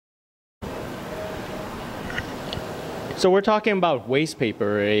So we're talking about Waste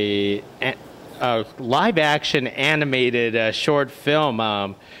Paper, a live-action animated short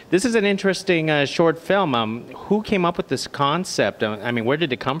film. This is an interesting short film. Who came up with this concept? I mean, where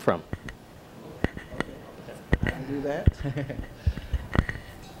did it come from? I can do that.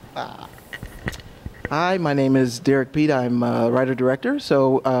 Hi, my name is Derrick D. I'm a writer-director.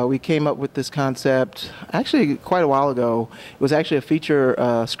 So we came up with this concept actually quite a while ago. It was actually a feature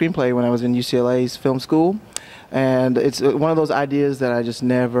screenplay when I was in UCLA's film school. And it's one of those ideas that I just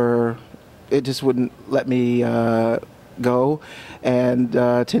never, it just wouldn't let me go. And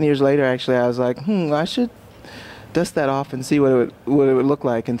 10 years later, actually, I was like, I should dust that off and see what it would look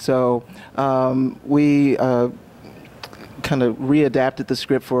like. And so we kind of readapted the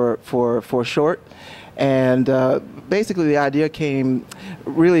script for short. And basically the idea came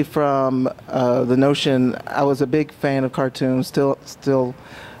really from the notion, I was a big fan of cartoons, still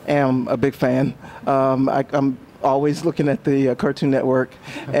am a big fan. I'm always looking at the Cartoon Network,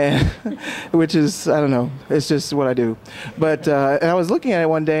 and which is, I don't know, it's just what I do. But and I was looking at it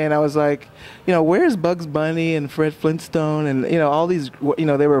one day and I was like, where's Bugs Bunny and Fred Flintstone and all these, they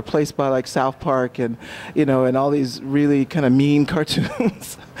were replaced by like South Park and and all these really kind of mean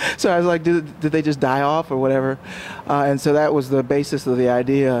cartoons. So I was like, did they just die off or whatever? And so that was the basis of the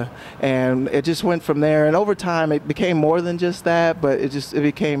idea, and it just went from there. And over time, it became more than just that, but it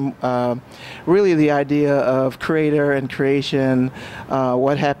became really the idea of creator and creation.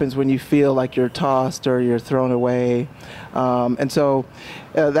 What happens when you feel like you're tossed or you're thrown away? And so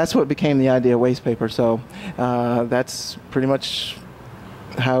that's what became the idea of Waste Paper. So that's pretty much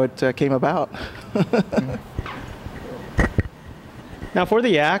how it came about. Now, for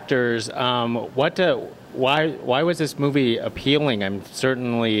the actors, why was this movie appealing? I'm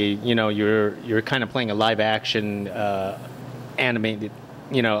certainly, you're kind of playing a live action animated,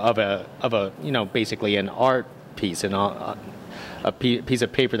 of a basically an art piece and a piece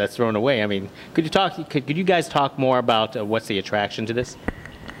of paper that's thrown away. I mean, could you guys talk more about what's the attraction to this?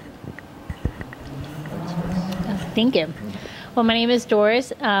 Thank you. Well, my name is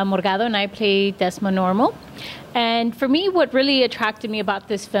Doris Morgado, and I play Desma Normal. And for me, what really attracted me about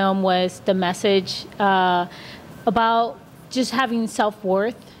this film was the message about just having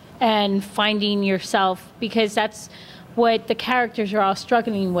self-worth and finding yourself, because that's what the characters are all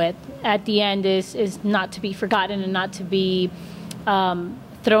struggling with at the end, is not to be forgotten and not to be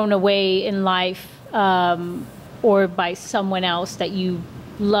thrown away in life or by someone else that you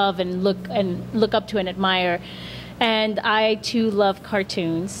love and look up to and admire. And I too love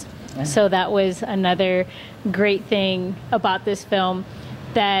cartoons. So that was another great thing about this film,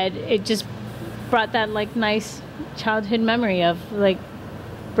 that it just brought that like nice childhood memory of like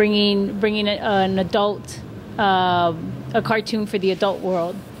bringing an adult, a cartoon for the adult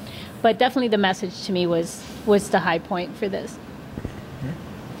world. But definitely the message to me was the high point for this.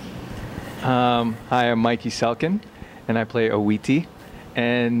 Hi, I'm Mykee Selkin, and I play Owiti.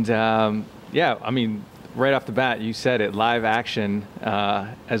 And yeah, I mean, right off the bat, you said it, live action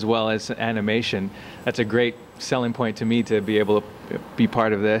as well as animation. That's a great selling point to me, to be able to be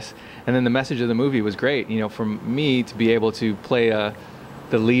part of this. And then the message of the movie was great. For me to be able to play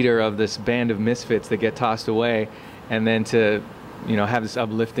the leader of this band of misfits that get tossed away, and then to have this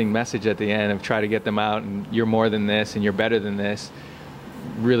uplifting message at the end of try to get them out, and you're more than this and you're better than this,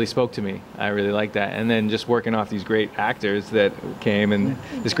 really spoke to me. I really like that. And then just working off these great actors that came, and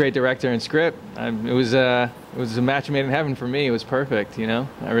this great director and script, it was a match made in heaven for me. It was perfect,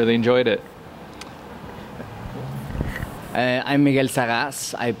 I really enjoyed it. I'm Miguel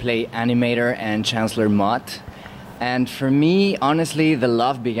Sagaz. I play animator and Chancellor Mott. And for me, honestly, the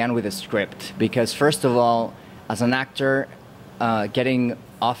love began with the script, because first of all, as an actor, getting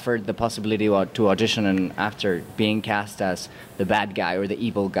offered the possibility to audition, and after being cast as the bad guy or the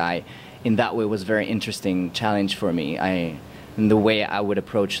evil guy, in that way was a very interesting challenge for me, in the way I would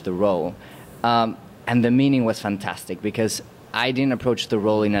approach the role. And the meaning was fantastic, because I didn't approach the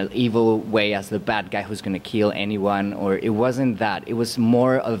role in an evil way as the bad guy who's going to kill anyone, or it wasn't that. It was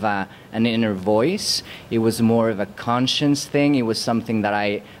more of an inner voice. It was more of a conscience thing. It was something that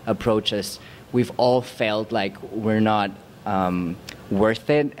I approach as we've all felt like we're not worth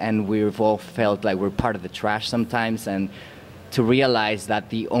it, and we've all felt like we're part of the trash sometimes, and to realize that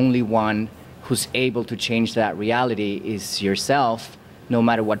the only one who's able to change that reality is yourself, no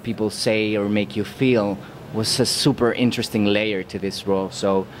matter what people say or make you feel, was a super interesting layer to this role.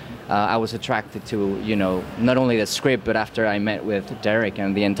 So I was attracted to, not only the script, but after I met with Derrick,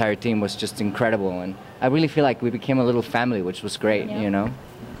 and the entire team was just incredible, and I really feel like we became a little family, which was great,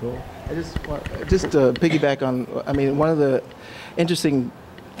 Cool. I just to piggyback on, one of the interesting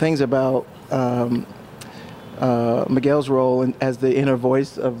things about Miguel's role as the inner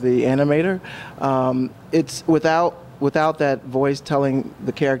voice of the animator. It's without that voice telling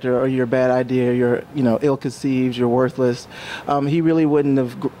the character, "Oh, you're a bad idea, you're ill-conceived, you're worthless," he really wouldn't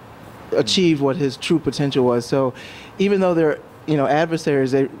have achieved what his true potential was. So, even though they're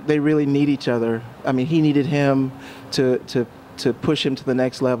adversaries, they really need each other. I mean, he needed him to push him to the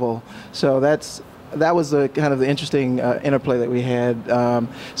next level. So that was the kind of the interesting interplay that we had.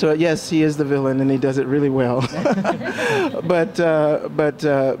 So yes, he is the villain, and he does it really well. but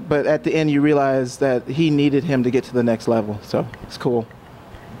at the end, you realize that he needed him to get to the next level. So it's cool.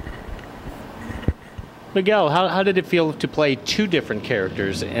 Miguel, how did it feel to play two different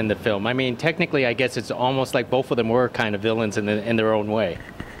characters in the film? I mean, technically, I guess it's almost like both of them were kind of villains in their own way.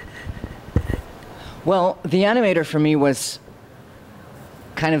 Well, the animator for me was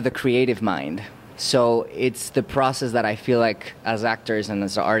kind of the creative mind. So it's the process that I feel like as actors and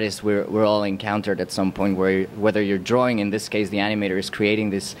as artists we're all encountered at some point, where whether you're drawing, in this case the animator is creating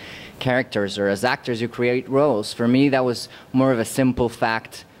these characters, or as actors you create roles. For me that was more of a simple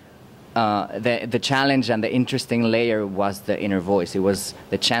fact. The challenge and the interesting layer was the inner voice. It was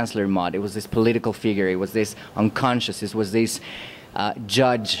the Chancellor Mott. It was this political figure. It was this unconscious. It was this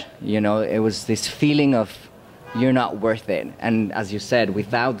judge. It was this feeling of you're not worth it. And as you said,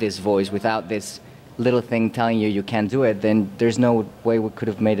 without this voice, without this little thing telling you can't do it, then there's no way we could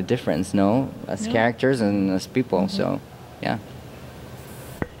have made a difference, as characters and as people. Mm-hmm. So, yeah.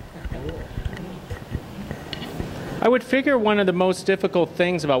 I would figure one of the most difficult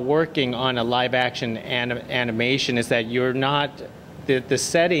things about working on a live-action animation is that you're not, the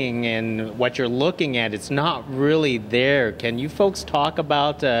setting and what you're looking at, it's not really there. Can you folks talk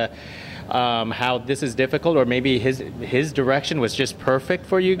about how this is difficult, or maybe his direction was just perfect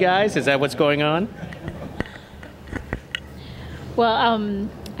for you guys? Is that what's going on? Well,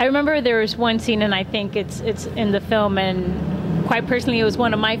 I remember there was one scene, and I think it's in the film, and quite personally, it was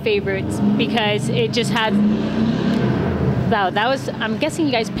one of my favorites because it just had. Wow, that was. I'm guessing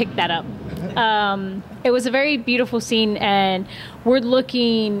you guys picked that up. It was a very beautiful scene, and we're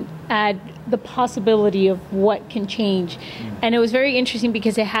looking at the possibility of what can change. And it was very interesting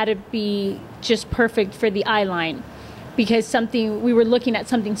because it had to be just perfect for the eye line, because we were looking at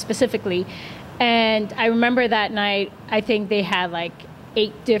something specifically. And I remember that night, I think they had like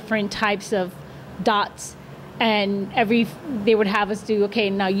 8 different types of dots, and they would have us do, okay,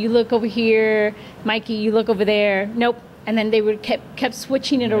 now you look over here, Mykee, you look over there, nope. And then they would kept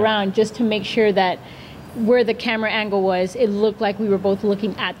switching it around just to make sure that where the camera angle was, it looked like we were both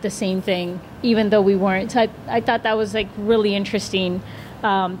looking at the same thing, even though we weren't. So I thought that was like really interesting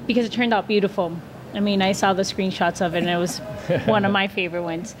because it turned out beautiful. I mean, I saw the screenshots of it, and it was one of my favorite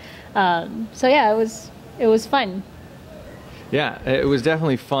ones. So yeah, it was fun. Yeah, it was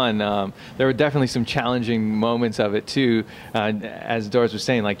definitely fun. There were definitely some challenging moments of it too. As Doris was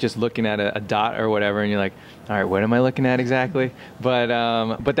saying, like just looking at a dot or whatever, and you're like, all right, what am I looking at exactly? But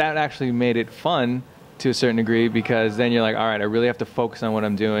that actually made it fun to a certain degree, because then you're like, all right, I really have to focus on what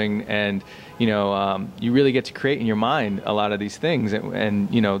I'm doing, and you really get to create in your mind a lot of these things, and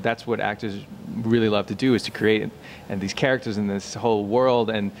that's what actors really love to do, is to create and these characters in this whole world,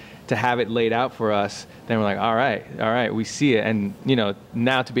 and to have it laid out for us. Then we're like, all right, we see it, and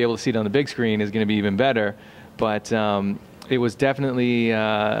now to be able to see it on the big screen is going to be even better. But it was definitely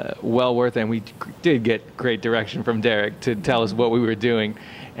well worth it, and we did get great direction from Derrick to tell us what we were doing.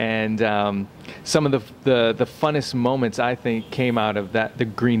 And some of the funnest moments, I think, came out of the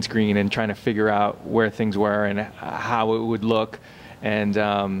green screen and trying to figure out where things were and how it would look. And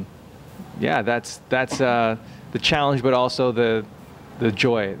that's the challenge, but also the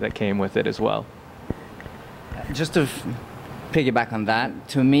joy that came with it as well. Just to piggyback on that,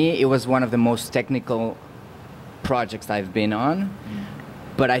 to me, it was one of the most technical projects I've been on.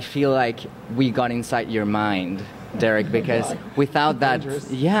 But I feel like we got inside your mind, Derrick, because without that,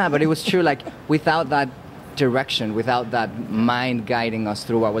 yeah, but it was true, like without that direction, without that mind guiding us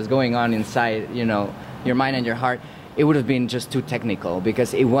through what was going on inside, your mind and your heart, it would have been just too technical,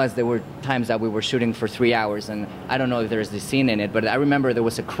 because there were times that we were shooting for 3 hours, and I don't know if there's this scene in it, but I remember there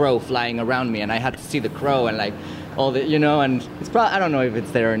was a crow flying around me, and I had to see the crow, and like all the, and it's probably, I don't know if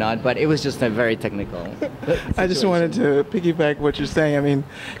it's there or not, but it was just a very technical situation. I just wanted to piggyback what you're saying. I mean,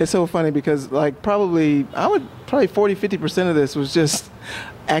 it's so funny because probably 40-50% of this was just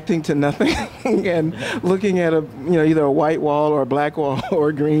acting to nothing and looking at either a white wall or a black wall or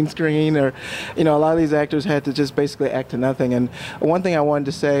a green screen, or a lot of these actors had to just basically act to nothing. And one thing I wanted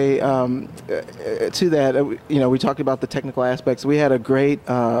to say to that, we talked about the technical aspects. We had a great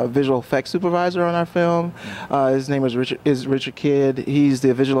visual effects supervisor on our film. His name was Richard Kidd. He's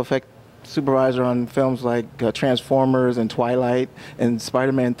the visual effect supervisor on films like Transformers and Twilight and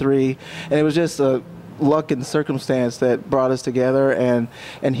Spider-Man 3, and it was just a luck and circumstance that brought us together, and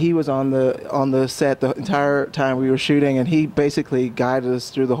he was on the set the entire time we were shooting, and he basically guided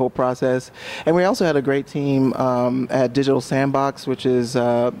us through the whole process. And we also had a great team at Digital Sandbox, which is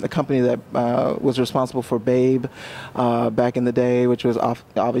a company that was responsible for Babe back in the day, which was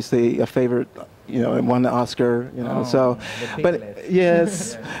obviously a favorite, and won the Oscar, but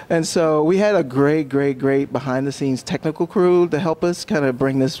yes. And so we had a great behind the scenes technical crew to help us kind of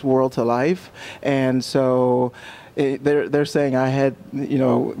bring this world to life. And so they're saying I had,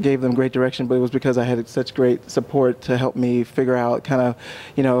 gave them great direction, but it was because I had such great support to help me figure out kind of,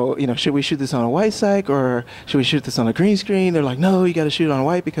 should we shoot this on a white cyc or should we shoot this on a green screen? They're like, no, you got to shoot it on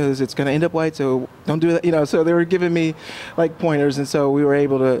white because it's going to end up white, so don't do that. So they were giving me like pointers, and so we were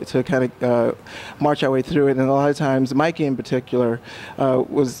able to kind of march our way through it. And a lot of times, Mykee in particular,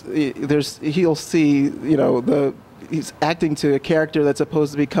 he'll see, he's acting to a character that's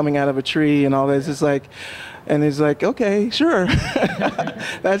supposed to be coming out of a tree and all this. It's like, and he's like, okay, sure.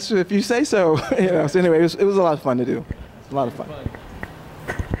 That's if you say so. So anyway, it was a lot of fun to do. A lot of fun.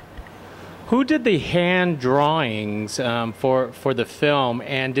 Who did the hand drawings for the film,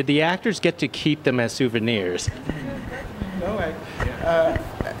 and did the actors get to keep them as souvenirs? No way.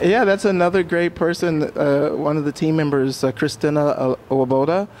 Yeah, that's another great person. One of the team members, Christina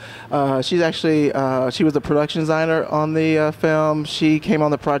Owaboda. She's actually she was the production designer on the film. She came on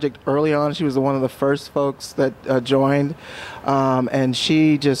the project early on. She was one of the first folks that joined, and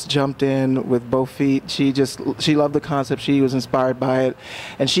she just jumped in with both feet. She loved the concept. She was inspired by it,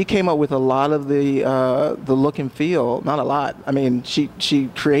 and she came up with a lot of the look and feel. Not a lot. I mean, she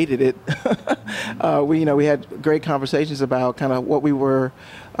created it. We had great conversations about kind of what we were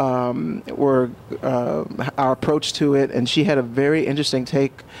our approach to it, and she had a very interesting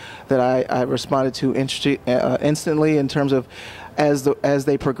take that I responded to instantly in terms of as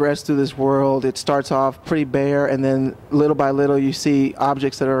they progress through this world, it starts off pretty bare, and then little by little you see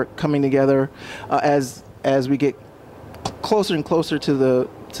objects that are coming together as we get closer and closer to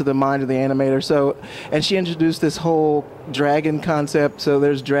the mind of the animator. So, and she introduced this whole dragon concept. So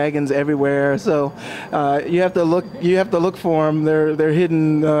there's dragons everywhere. So you have to look for them. They're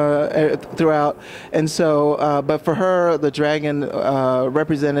hidden throughout. And so, but for her, the dragon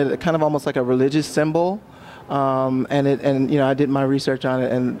represented kind of almost like a religious symbol. And I did my research on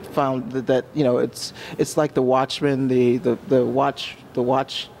it and found that it's like the watchman, the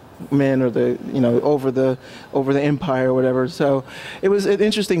watchmen, or over the empire or whatever. So it was an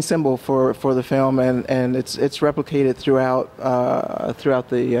interesting symbol for the film, and it's replicated throughout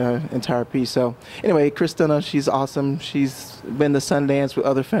the entire piece. So anyway, Christina, she's awesome. She's been to Sundance with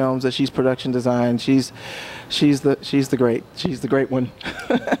other films that she's production designed. She's the great one.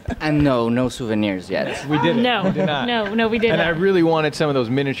 And no souvenirs yet. We didn't. No, we did not. No, we didn't. And I really wanted some of those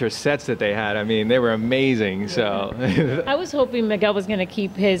miniature sets that they had. I mean, they were amazing. So I was hoping Miguel was going to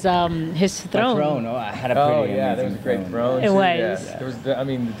keep his throne. My throne. Oh, I had a pretty there was a great throne. It too. was. Yeah. There was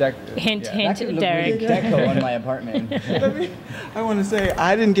the deck. Hint, That could look Derrick. really deco on my apartment. I want to say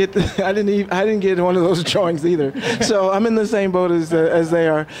I didn't get one of those drawings either. So I'm in the same boat as they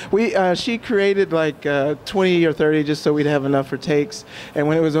are. She created like 20 or 30 just so we'd have enough for takes, and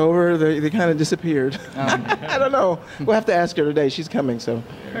when it was over, they kind of disappeared. I don't know. We'll have to ask her today. She's coming, so.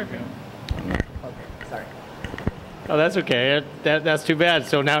 Perfect. Sorry. Oh, that's okay. That's too bad.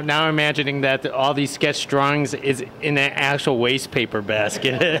 So now I'm imagining that all these sketch drawings is in an actual waste paper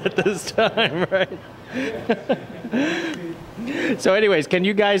basket at this time, right? So anyways, can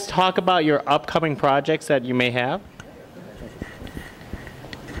you guys talk about your upcoming projects that you may have?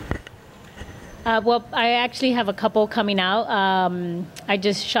 Well, I actually have a couple coming out. I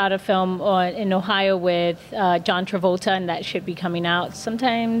just shot a film in Ohio with John Travolta, and that should be coming out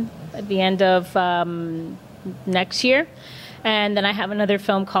sometime at the end of next year. And then I have another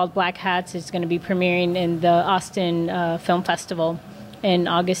film called Black Hats. It's going to be premiering in the Austin Film Festival in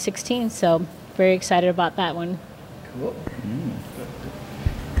August 16th. So very excited about that one. Cool.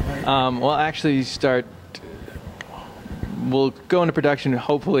 Well, actually, we'll go into production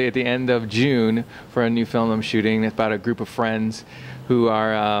hopefully at the end of June for a new film I'm shooting. It's about a group of friends who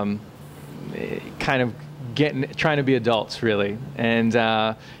are kind of trying to be adults, really. And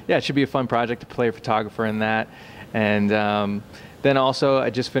it should be a fun project to play a photographer in that. And then also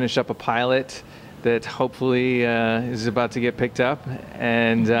I just finished up a pilot that hopefully is about to get picked up.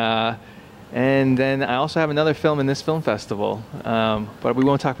 And then I also have another film in this film festival, but we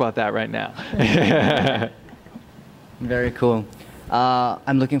won't talk about that right now. Very cool.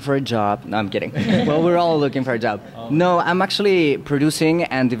 I'm looking for a job. No, I'm kidding. Well, we're all looking for a job. No, I'm actually producing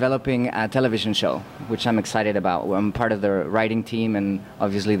and developing a television show, which I'm excited about. I'm part of the writing team and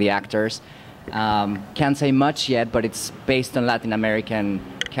obviously the actors. Can't say much yet, but it's based on Latin American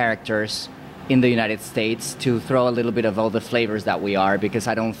characters in the United States to throw a little bit of all the flavors that we are, because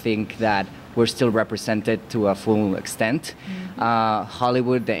I don't think that we're still represented to a full extent.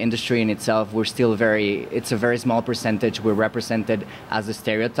 Hollywood, the industry in itself, it's a very small percentage. We're represented as a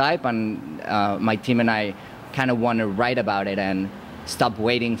stereotype, and my team and I kind of want to write about it and stop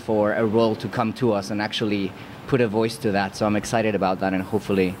waiting for a role to come to us and actually put a voice to that. So I'm excited about that, and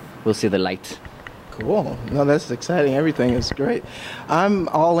hopefully we'll see the light. Cool. No, that's exciting. Everything is great. I'm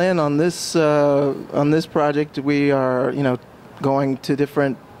all in on this project. We are, going to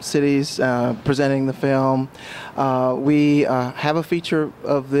different cities, presenting the film. We have a feature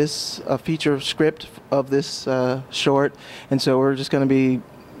script of this short, and so we're just going to be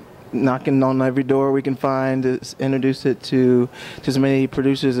knocking on every door we can find to introduce it to as many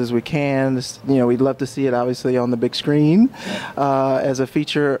producers as we can. We'd love to see it obviously on the big screen as a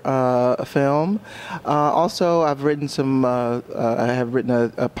feature film. Also, I've written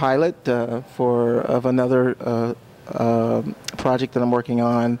a pilot of another project that I'm working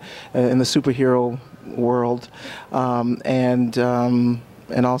on in the superhero world, and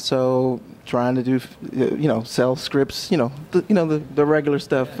also trying to do, sell scripts, the regular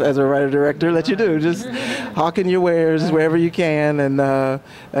stuff as a writer director that you do, just hawking your wares wherever you can,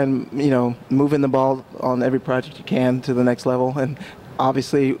 and moving the ball on every project you can to the next level, and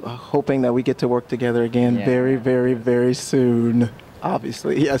obviously hoping that we get to work together again very, very, very soon.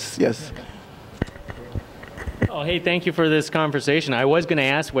 Obviously, yes. Oh, hey, thank you for this conversation. I was going to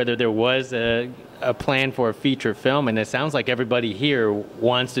ask whether there was a plan for a feature film, and it sounds like everybody here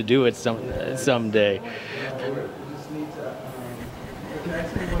wants to do it someday.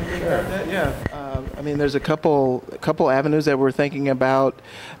 There's a couple avenues that we're thinking about,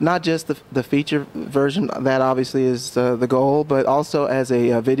 not just the feature version, that obviously is the goal, but also as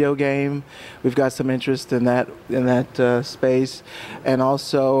a video game. We've got some interest in that space, and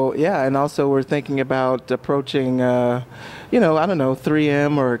also we're thinking about approaching I don't know,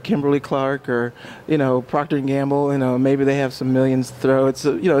 3M or Kimberly-Clark or Procter & Gamble. Maybe they have some millions to throw. It's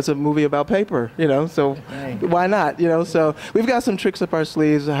a movie about paper. So why not? So we've got some tricks up our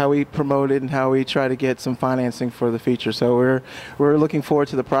sleeves of how we promote it and how we try to get some financing for the feature. So we're looking forward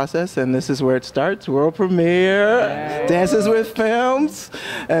to the process, and this is where it starts. World premiere, Dances with Films,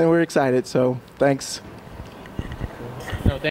 and we're excited. So thanks.